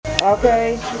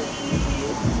Okay.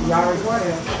 Y'all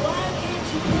recording.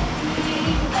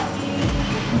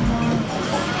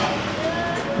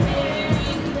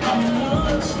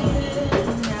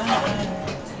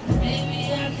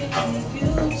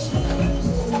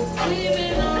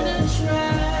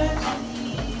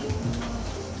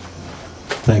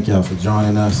 Thank y'all for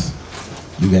joining us.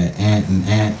 You got Ant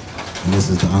and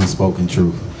this is the Unspoken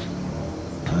Truth.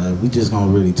 We just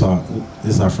gonna really talk.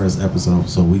 This is our first episode,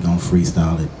 so we gonna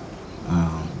freestyle it.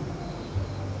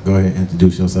 Go ahead and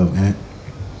introduce yourself, Ant.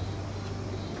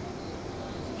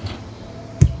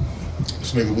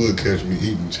 This nigga would catch me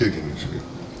eating chicken and shit.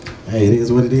 Hey, it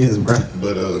is what it is, bro.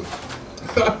 But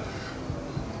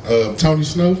Tony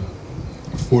Snow,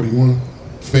 41,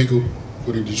 Finkel,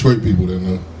 for the Detroit people that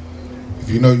know. If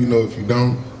you know, you know. If you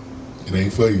don't, it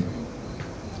ain't for you.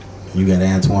 You got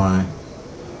Antoine.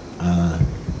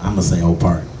 I'm gonna say Oak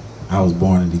Park. I was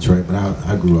born in Detroit, but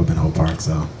I grew up in Oak Park,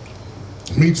 so.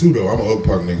 Me too, though. I'm an Oak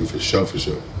Park nigga for sure.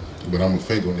 But I'm a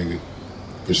Finkel nigga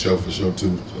for sure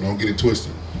too. So don't get it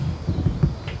twisted.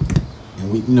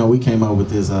 And we came up with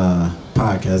this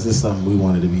podcast. This is something we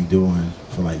wanted to be doing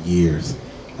for like years.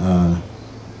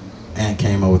 Ant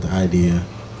came up with the idea,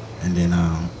 and then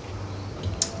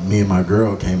me and my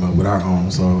girl came up with our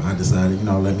own. So I decided,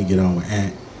 let me get on with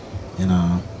Ant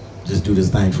and just do this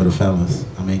thing for the fellas.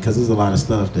 I mean, because there's a lot of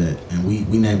stuff and we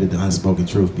named it the Unspoken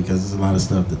Truth because there's a lot of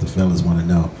stuff that the fellas want to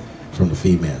know from the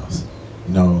females.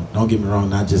 Don't get me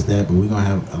wrong, not just that, but we're going to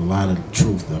have a lot of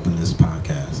truth up in this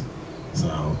podcast.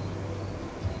 So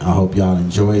I hope y'all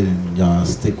enjoy it and y'all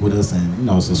stick with us and,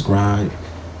 subscribe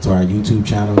to our YouTube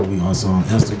channel. We also on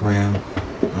Instagram.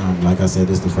 Like I said,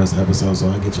 this is the first episode, so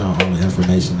I get y'all all the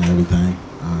information and everything.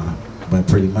 But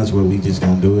pretty much what we just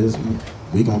going to do is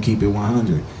we going to keep it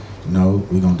 100.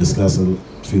 We're going to discuss a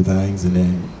few things, and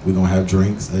then we're going to have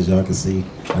drinks, as y'all can see.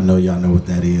 I know y'all know what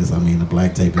that is. I mean, the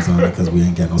black tape is on it because we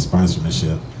ain't got no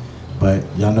sponsorship. But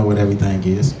y'all know what everything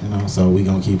is, so we're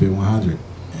going to keep it 100.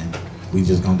 And we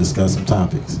just going to discuss some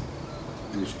topics.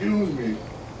 Excuse me.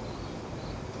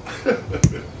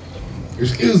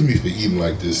 Excuse me for eating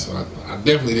like this. I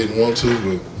definitely didn't want to,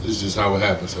 but this is just how it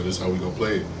happened, so this is how we going to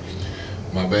play it.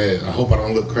 My bad. I hope I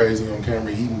don't look crazy on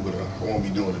camera eating, but I won't be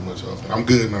doing it much often. I'm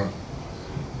good now.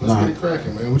 Let's get it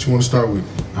cracking, man. What you want to start with?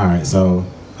 All right, so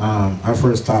our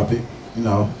first topic,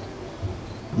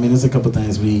 there's a couple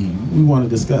things we want to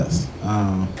discuss.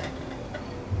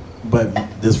 But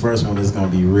this first one is going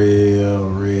to be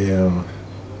real.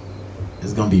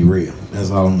 It's going to be real. That's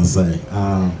all I'm going to say.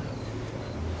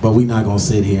 But we're not going to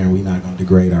sit here and we're not going to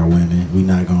degrade our women. We're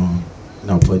not going to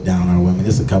put down our women.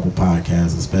 There's a couple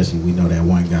podcasts, especially we know that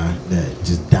one guy that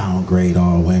just downgrade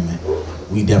all women.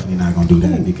 We definitely not gonna do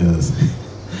that because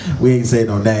we ain't saying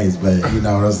no names, but you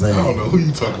know what I'm saying. I don't know who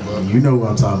you talking about. You know what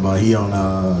I'm talking about. He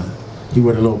he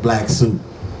wear a little black suit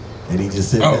and he just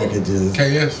sit back and just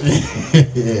KS.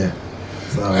 yeah.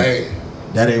 So hey,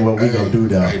 that ain't what we gonna do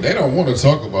though. Hey, they don't want to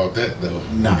talk about that though.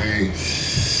 Nah.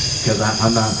 Because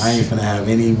I ain't finna have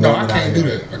any women. No, I can't do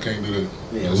that. I can't do that.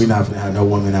 Yeah, we're not finna have no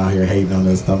woman out here hating on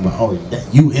us, talking about,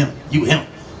 you him. You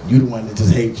the one that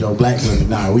just hate your black women.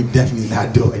 Nah, we definitely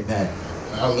not doing that.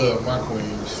 I love my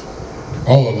queens.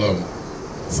 All of them.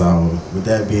 So, with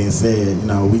that being said,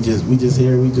 we just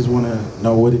here, we just want to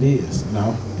know what it is,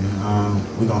 And,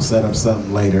 we're going to set up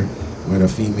something later where the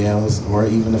females or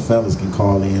even the fellas can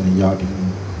call in and y'all can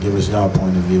give us y'all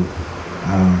point of view.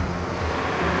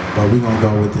 But we're going to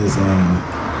go with this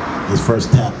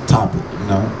first topic,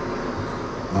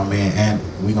 My man Ant,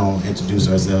 we're going to introduce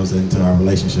ourselves into our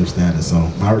relationship status. So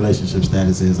my relationship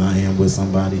status is I am with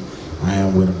somebody. I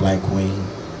am with a black queen.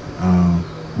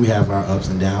 We have our ups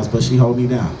and downs, but she hold me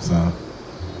down. So,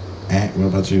 Ant, what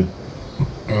about you?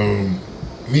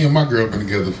 Me and my girl been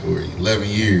together for 11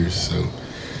 years, so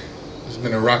it's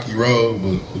been a rocky road,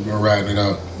 but we've been riding it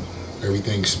out.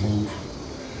 Everything's smooth.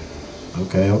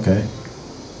 Okay.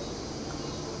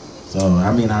 So,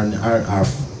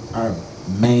 our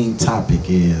main topic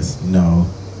is,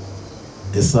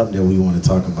 it's something that we want to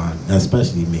talk about,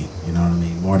 especially me, you know what I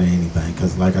mean, more than anything.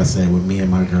 Because like I said, with me and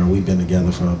my girl, we've been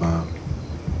together for about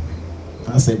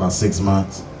 6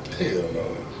 months. Hell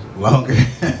no. Longer.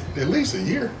 At least a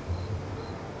year.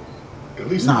 At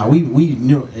least. Nah, we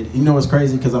knew. You know what's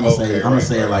crazy? Because I'm gonna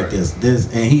say it like this.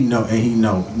 And he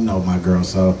know my girl.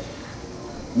 So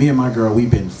me and my girl,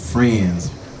 we've been friends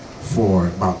for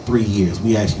about 3 years.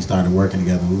 We actually started working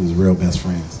together. We was real best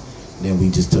friends. Then we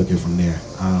just took it from there.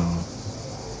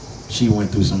 She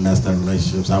went through some messed up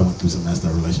relationships. I went through some messed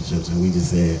up relationships, and we just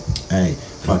said, "Hey,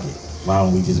 fuck it. Why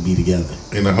don't we just be together?"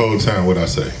 And the whole time, what I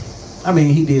say? I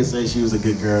mean, he did say she was a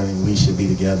good girl and we should be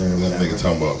together or whatever. That nigga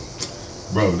talking about,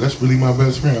 bro, that's really my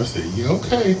best friend. I said, yeah,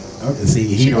 okay.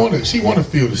 See, she wanna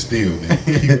feel the steel, man.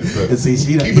 Keep it a buck. See,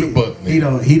 Keep it a buck,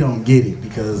 man. He don't get it,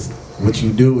 because what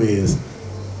you do is,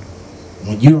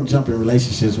 when you don't jump in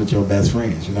relationships with your best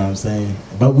friends, you know what I'm saying?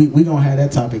 But we gonna have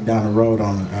that topic down the road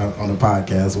on the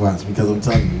podcast, watch, because I'm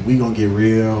telling you, we gonna get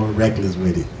real reckless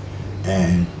with it.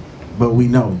 But we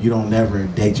know you don't never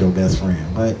date your best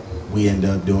friend, but we end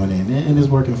up doing it, and it's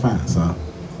working fine. So,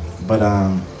 but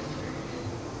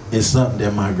it's something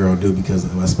that my girl do, because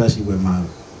especially with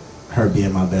her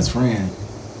being my best friend,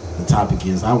 the topic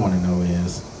is I want to know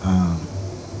is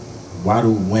why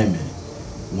do women,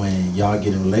 when y'all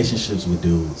get in relationships with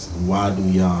dudes, why do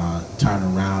y'all turn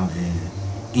around and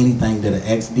anything that an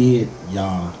ex did,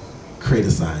 y'all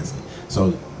criticize it?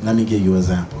 So let me give you an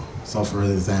example. So for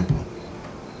example,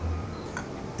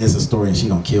 it's a story, and she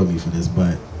gonna kill me for this,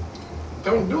 but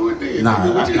don't do it then.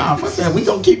 Nah, fuck that. We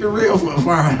gonna keep it real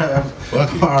for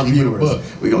our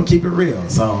viewers. We gonna keep it real.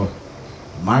 So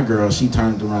my girl, she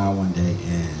turned around one day,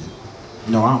 and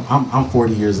you know, I'm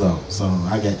 40 years old. So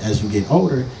as you get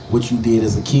older, what you did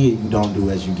as a kid, you don't do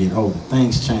as you get older.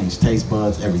 Things change, taste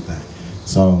buds, everything.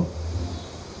 So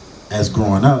as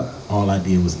growing up, all I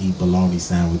did was eat bologna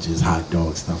sandwiches, hot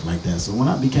dogs, stuff like that. So when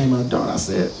I became an adult, I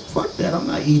said, fuck that. I'm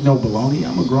not eating no bologna.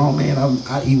 I'm a grown man.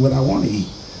 I eat what I want to eat.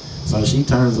 So she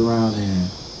turns around, and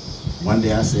one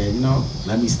day I said, you know,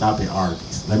 let me stop at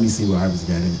Arby's. Let me see what Arby's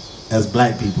got in it. As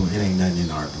black people, it ain't nothing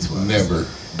in Arby's for us. Never.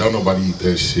 Don't nobody eat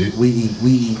that shit. We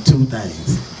eat two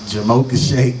things: Jamocha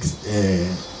shakes and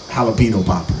jalapeno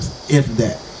poppers, if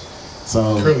that.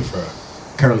 So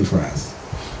curly fries.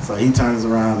 So he turns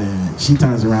around, and she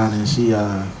turns around, and she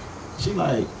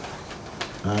like,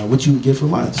 what you get for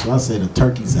lunch? So I said, a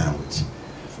turkey sandwich.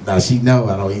 Now she know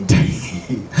I don't eat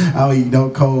turkey. I don't eat no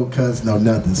cold cuts, no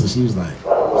nothing. So she was like,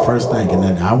 first thing, and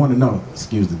then I want to know.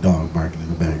 Excuse the dog barking in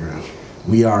the background.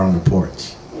 We are on the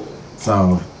porch.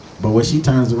 So, but what she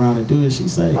turns around and do is she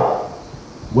say,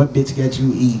 what bitch got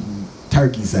you eating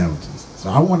turkey sandwiches?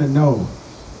 So I want to know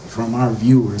from our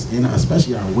viewers, and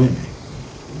especially our women,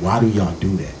 why do y'all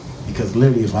do that? Because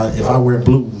literally, if I wear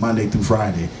blue Monday through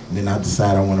Friday, and then I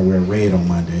decide I want to wear red on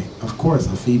Monday, of course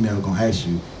a female gonna ask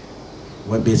you,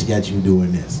 what bitch got you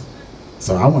doing this?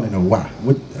 So I want to know why.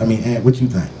 Ed, what you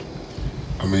think?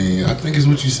 I mean, I think it's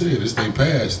what you said. It's they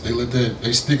past. They let that.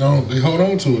 They stick on. They hold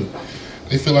on to it.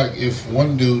 They feel like if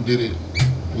one dude did it,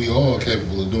 we all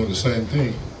capable of doing the same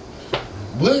thing.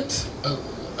 But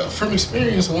from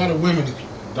experience, a lot of women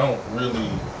don't really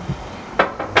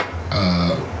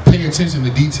pay attention to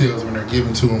details when they're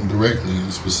given to them directly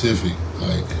and specific,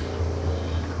 like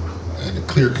in a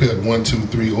clear-cut 1, 2,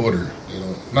 3 order.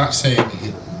 Not saying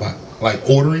it by like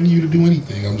ordering you to do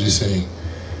anything. I'm just saying,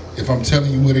 if I'm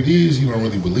telling you what it is, you don't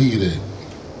really believe that.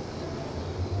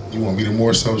 You want me to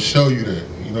more so show you that.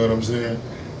 You know what I'm saying?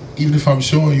 Even if I'm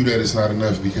showing you that it's not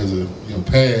enough because of your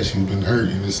past, you've been hurt,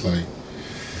 and it's like,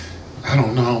 I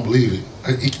don't know, I don't believe it.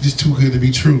 It's just too good to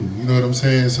be true. You know what I'm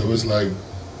saying? So it's like,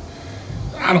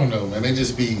 I don't know, man.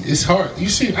 It's hard.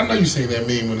 I know you seen that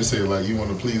meme when it said like, you want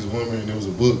to please a woman, and there was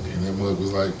a book, and that mug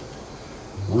was like,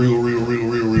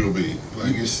 real big.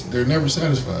 Like they're never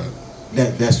satisfied.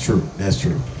 That's true.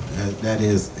 That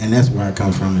is, and that's where I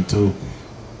come from it too.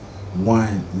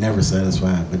 One, never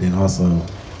satisfied, but then also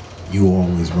you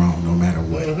always wrong no matter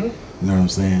what. Mm-hmm. You know what I'm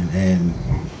saying? And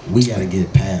we got to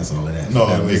get past all of that. No,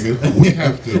 nigga, we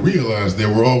have to realize that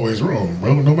we're always wrong,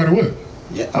 bro. No matter what.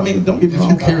 Yeah, I mean, don't get me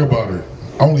wrong. If you care about her,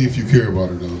 only if you care about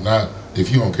her though. Not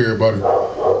if you don't care about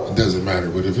her, it doesn't matter.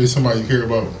 But if it's somebody you care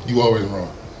about, you always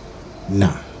wrong.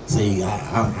 Nah. See,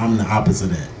 I'm the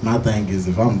opposite of that. My thing is,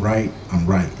 if I'm right, I'm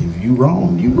right. If you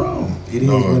wrong, you wrong. It is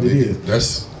what it is.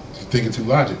 That's thinking too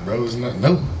logic, bro. It's not,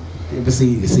 no. Yeah, but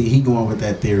see, he going with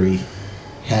that theory,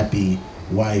 happy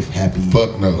wife, happy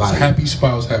fuck no. life. Happy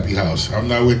spouse, happy house. I'm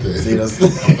not with that. See, that's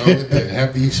I'm not with that.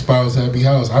 Happy spouse, happy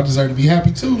house. I deserve to be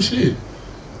happy too. Shit.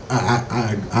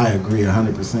 I agree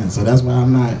 100%. So that's why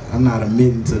I'm not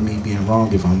admitting to me being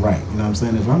wrong if I'm right. You know what I'm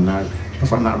saying? If I'm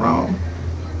not wrong.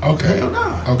 Okay. Hell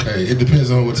nah. Okay. It depends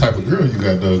on what type of girl you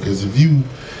got though, because if you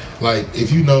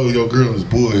know your girl is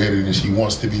bullheaded and she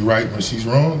wants to be right when she's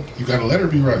wrong, you gotta let her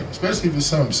be right. Especially if it's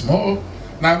something small.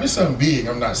 Now if it's something big,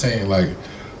 I'm not saying like,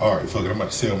 all right, fuck it, I'm about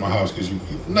to sell my house because you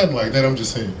nothing like that. I'm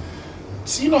just saying.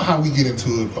 So you know how we get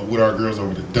into it with our girls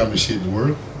over the dumbest shit in the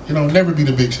world. You know, never be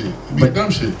the big shit. Be the dumb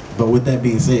shit. But with that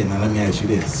being said, now let me ask you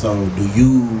this. So do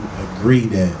you agree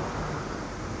that,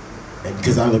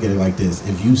 because I look at it like this,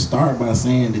 if you start by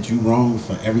saying that you wrong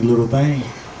for every little thing,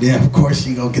 then of course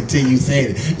she gonna continue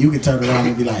saying it. You can turn around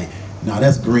and be like, no,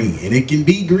 that's green. And it can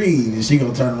be green. And she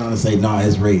gonna turn around and say, no,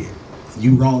 it's red.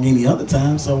 you wrong any other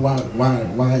time. So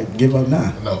why give up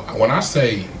now? No, when I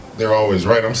say they're always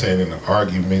right, I'm saying in an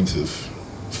argumentative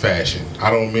fashion. I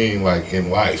don't mean like in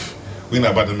life. We're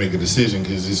not about to make a decision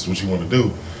because this is what you want to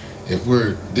do. If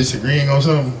we're disagreeing on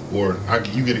something, or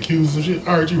you get accused of some shit,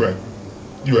 all right, you're right.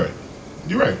 You're right.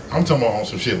 You're right. I'm talking about on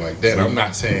some shit like that. I'm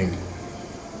not saying.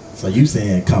 So you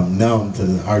saying come numb to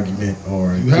the argument,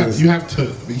 or you have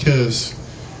to, because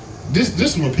this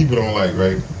is what people don't like,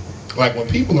 right? Like when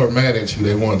people are mad at you,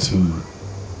 they want to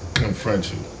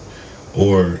confront you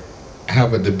or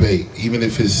have a debate, even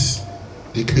if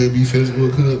it could be physical,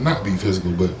 it could not be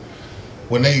physical, but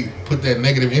when they put that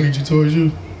negative energy towards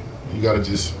you, you gotta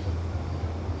just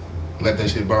let that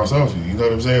shit bounce off you. You know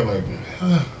what I'm saying? Like,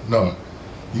 no,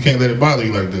 you can't let it bother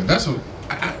you like that. That's what.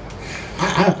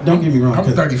 I don't get me wrong. I'm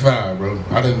 35, bro.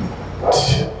 I didn't.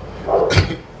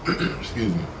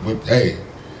 Excuse me, but hey,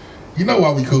 you know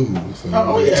why we cool? So,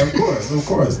 oh yeah, of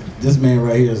course. This man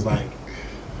right here is like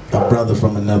a brother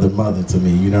from another mother to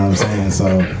me. You know what I'm saying?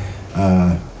 So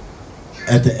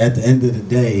at the end of the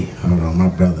day, hold on, my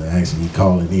brother actually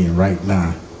calling in right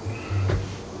now.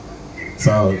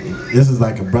 So this is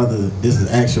like a brother. This is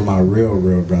actually my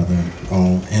real brother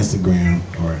on Instagram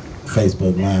or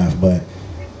Facebook Live, but.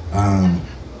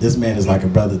 This man is like a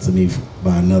brother to me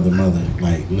by another mother.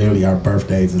 Like literally, our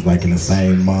birthdays is like in the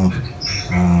same month.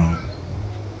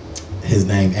 His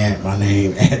name my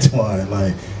name Antoine.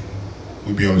 Like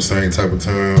we be on the same type of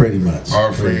time. Pretty much.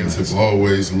 Our friends have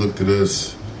always looked at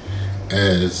us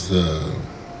as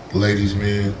ladies'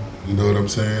 men. You know what I'm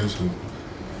saying? So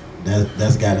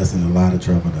that's got us in a lot of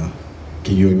trouble, though.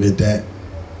 Can you admit that?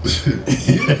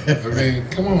 Yeah. I mean,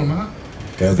 come on, man.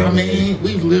 I mean,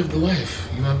 we've lived the life,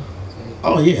 you know.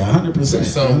 Oh yeah, 100%. That's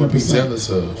something we'd be jealous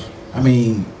of. I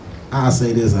mean, I'll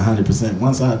say this 100%.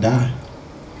 Once I die,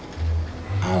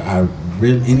 I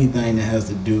really anything that has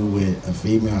to do with a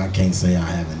female, I can't say I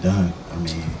haven't done. I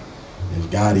mean,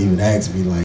 if God even asked me, like.